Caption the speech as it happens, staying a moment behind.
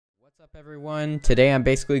What's up everyone? Today I'm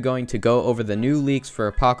basically going to go over the new leaks for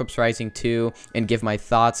Apocalypse Rising 2 and give my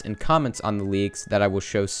thoughts and comments on the leaks that I will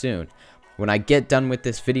show soon. When I get done with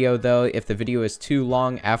this video though, if the video is too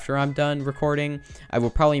long after I'm done recording, I will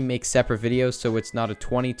probably make separate videos so it's not a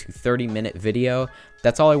 20 to 30 minute video.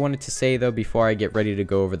 That's all I wanted to say though before I get ready to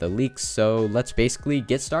go over the leaks, so let's basically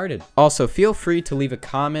get started. Also, feel free to leave a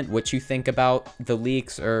comment what you think about the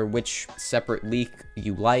leaks or which separate leak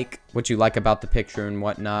you like, what you like about the picture and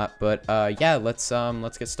whatnot. But yeah, let's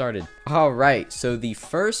get started. Alright, so the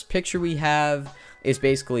first picture we have is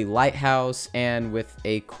basically lighthouse and with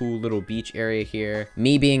a cool little beach area here.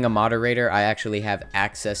 Me being a moderator, I actually have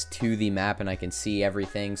access to the map and I can see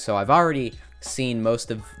everything, so I've already seen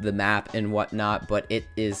most of the map and whatnot, but it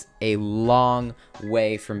is a long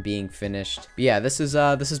way from being finished. But yeah, this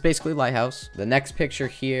is basically lighthouse. The next picture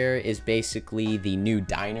here is basically the new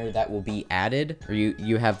diner that will be added. Or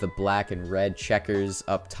you have the black and red checkers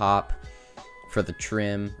up top for the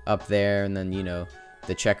trim up there, and then, you know,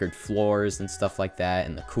 the checkered floors and stuff like that,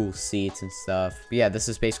 and the cool seats and stuff. But yeah, this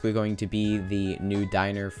is basically going to be the new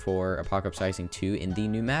diner for Apocalypse Rising 2 in the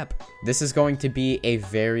new map. This is going to be a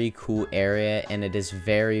very cool area, and it is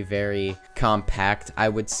very, very compact, I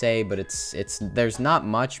would say, but there's not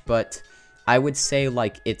much, but I would say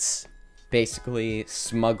like it's basically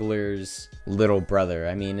Smuggler's little brother.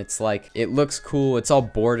 I mean, it's like, it looks cool, it's all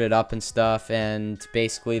boarded up and stuff, and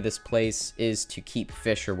basically this place is to keep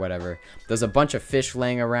fish or whatever. There's a bunch of fish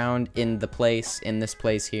laying around in this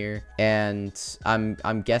place here, and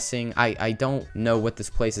I'm guessing, I don't know what this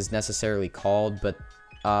place is necessarily called, but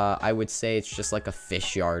I would say it's just like a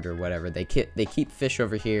fish yard or whatever. They keep fish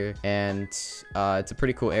over here, and it's a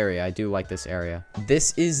pretty cool area. I do like this area.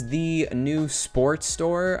 This is the new sports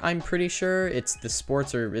store, I'm pretty sure. It's the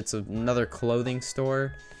sports, or it's another clothing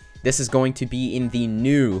store. This is going to be in the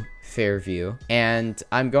new Fairview, and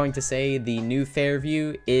I'm going to say the new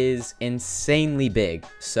Fairview is insanely big,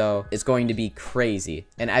 so it's going to be crazy.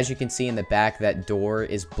 And as you can see in the back, that door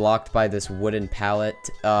is blocked by this wooden pallet.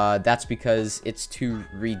 That's because it's to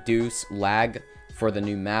reduce lag for the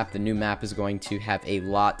new map. The new map is going to have a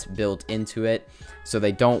lot built into it, so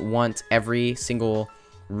they don't want every single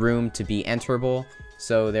room to be enterable,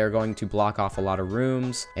 so they're going to block off a lot of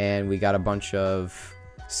rooms. And we got a bunch of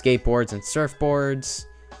skateboards and surfboards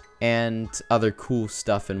and other cool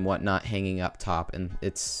stuff and whatnot hanging up top, and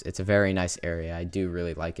it's a very nice area. I do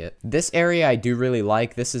really like it. This area I do really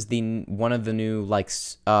like. This is one of the new like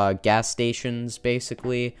gas stations.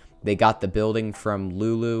 Basically, they got the building from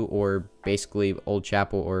Lulu, or basically Old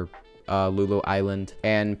Chapel, or Lulu Island,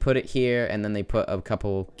 and put it here, and then they put a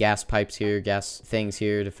couple gas pipes here, gas things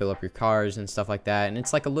here to fill up your cars and stuff like that. And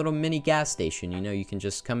it's like a little mini gas station, you know. You can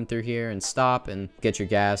just come through here and stop and get your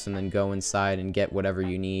gas, and then go inside and get whatever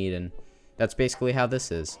you need. And that's basically how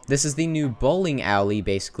this is. This is the new bowling alley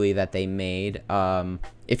basically that they made.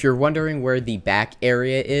 If you're wondering where the back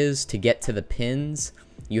area is to get to the pins,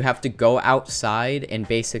 you have to go outside and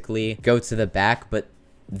basically go to the back, but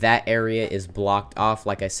that area is blocked off.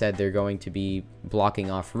 Like I said, they're going to be blocking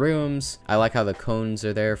off rooms. I like how the cones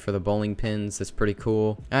are there for the bowling pins. That's pretty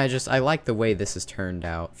cool. I like the way this has turned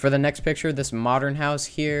out. For the next picture, this modern house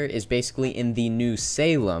here is basically in the new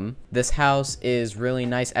Salem. This house is really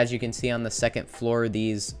nice. As you can see on the second floor,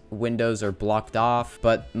 these windows are blocked off,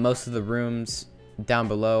 but most of the rooms down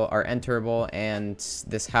below are enterable, and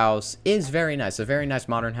this house is very nice. A very nice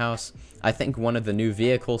modern house. I think one of the new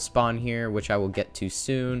vehicles spawn here, which I will get to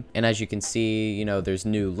soon. And as you can see, you know, there's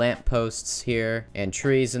new lampposts here and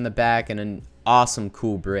trees in the back, and an awesome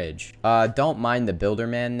cool bridge. Don't mind the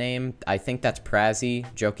Builderman name. I think that's Prazzy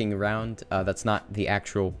joking around. That's not the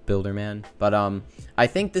actual Builderman, but I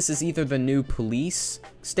think this is either the new police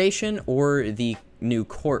station or the new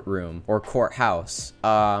courtroom or courthouse.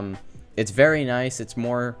 It's very nice. It's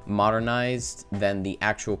more modernized than the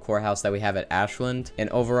actual courthouse that we have at Ashland. And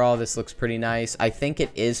overall, this looks pretty nice. I think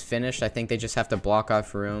it is finished. I think they just have to block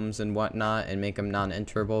off rooms and whatnot and make them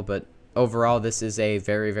non-enterable. But overall, this is a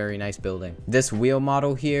very, very nice building. This wheel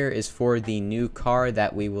model here is for the new car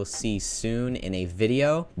that we will see soon in a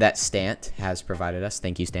video that Stant has provided us.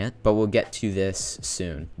 Thank you, Stant. But we'll get to this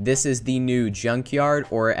soon. This is the new junkyard,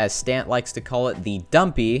 or as Stant likes to call it, the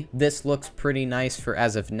dumpy. This looks pretty nice for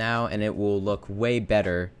as of now, and it will look way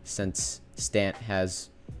better since Stant has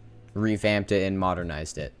revamped it and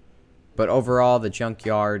modernized it. But overall, the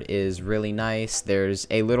junkyard is really nice. There's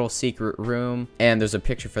a little secret room, and there's a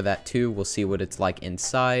picture for that too. We'll see what it's like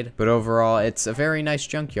inside. But overall, it's a very nice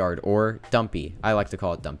junkyard, or dumpy. I like to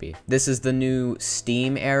call it dumpy. This is the new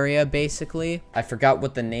Steam area, basically. I forgot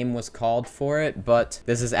what the name was called for it, but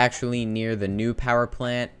this is actually near the new power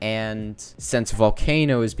plant, and since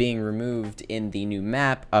Volcano is being removed in the new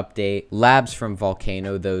map update, labs from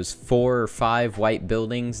Volcano, those 4 or 5 white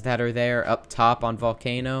buildings that are there up top on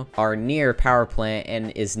Volcano, are near power plant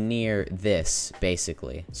and is near this,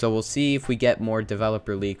 basically. So we'll see if we get more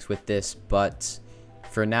developer leaks with this, but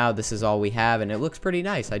for now, this is all we have, and it looks pretty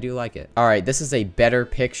nice. I do like it. All right, this is a better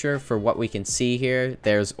picture for what we can see here.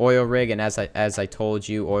 There's oil rig, and as I told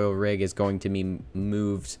you, oil rig is going to be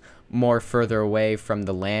moved more further away from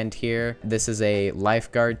the land here. This is a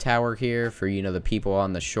lifeguard tower here for, you know, the people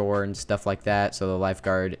on the shore and stuff like that, so the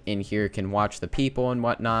lifeguard in here can watch the people and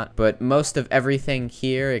whatnot. But most of everything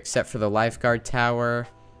here, except for the lifeguard tower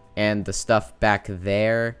and the stuff back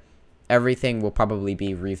there, everything will probably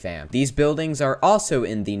be revamped. These buildings are also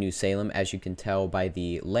in the New Salem, as you can tell by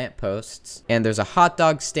the lampposts. And there's a hot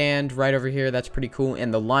dog stand right over here. That's pretty cool.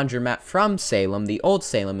 And the laundromat from Salem, the old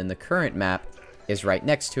Salem in the current map, is right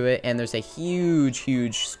next to it. And there's a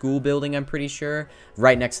huge school building, I'm pretty sure,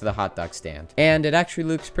 right next to the hot dog stand. And it actually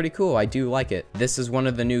looks pretty cool. I do like it. This is one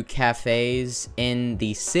of the new cafes in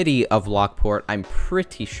the city of Lockport, I'm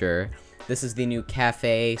pretty sure. This is the new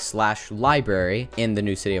cafe / library in the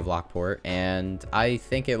new city of Lockport, and I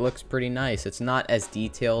think it looks pretty nice. It's not as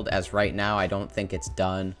detailed as right now. I don't think it's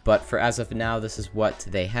done, but for as of now, this is what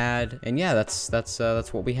they had. And yeah, that's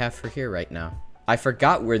what we have for here right now. I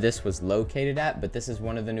forgot where this was located at, but this is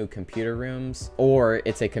one of the new computer rooms, or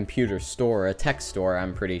it's a computer store, a tech store,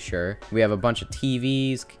 I'm pretty sure. We have a bunch of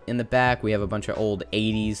TVs in the back. We have a bunch of old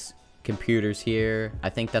 80s computers here. I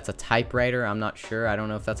think that's a typewriter. I'm not sure. I don't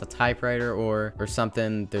know if that's a typewriter or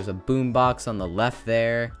something. There's a boombox on the left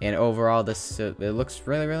there, and overall this it looks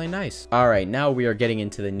really nice. All right, now we are getting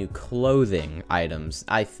into the new clothing items.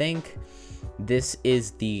 I think this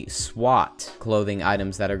is the SWAT clothing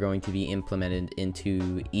items that are going to be implemented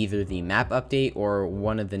into either the map update or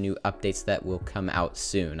one of the new updates that will come out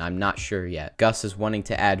soon. I'm not sure yet. Gus is wanting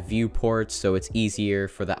to add viewports, so it's easier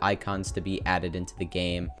for the icons to be added into the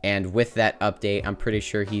game. And with that update, I'm pretty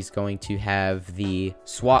sure he's going to have the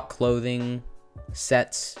SWAT clothing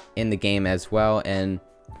sets in the game as well. And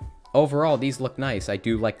overall, these look nice. I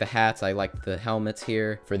do like the hats. I like the helmets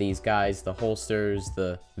here for these guys, the holsters,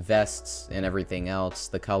 the vests, and everything else.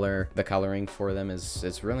 The coloring for them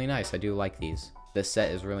is really nice. I do like these. This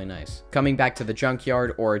set is really nice. Coming back to the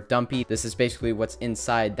junkyard or dumpy, this is basically what's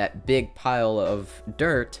inside that big pile of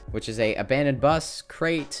dirt, which is a abandoned bus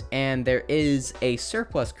crate, and there is a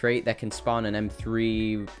surplus crate that can spawn an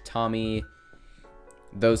M3, Tommy,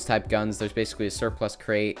 those type guns. There's basically a surplus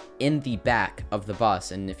crate in the back of the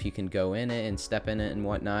bus, and if you can go in it and step in it and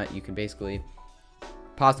whatnot, you can basically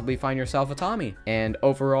possibly find yourself a Tommy. And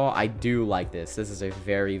overall, I do like this. This is a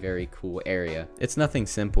very cool area. It's nothing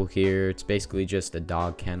simple here. It's basically just a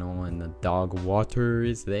dog kennel, and the dog water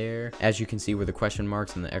is there. As you can see where the question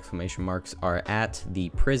marks and the exclamation marks are at, the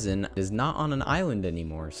prison is not on an island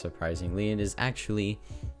anymore, surprisingly. It is actually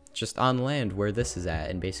just on land where this is at,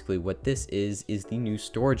 and basically what this is the new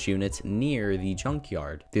storage units near the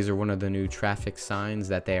junkyard. These are one of the new traffic signs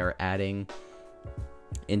that they are adding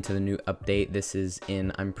into the new update. This is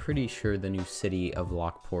in, I'm pretty sure, the new city of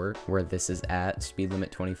Lockport, where this is at. Speed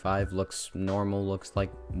limit 25, looks normal, looks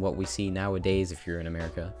like what we see nowadays if you're in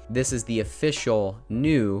America. This is the official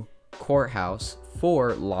new courthouse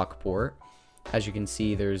for Lockport. As you can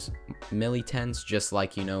see, there's militents, just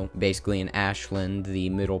like, you know, basically in Ashland, the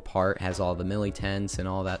middle part has all the militents and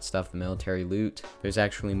all that stuff, the military loot. There's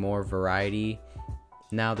actually more variety.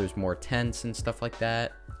 Now there's more tents and stuff like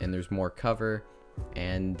that, and there's more cover.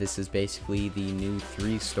 And this is basically the new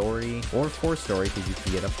 3-story or 4-story, because you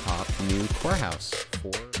can get up top, new courthouse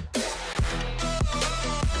for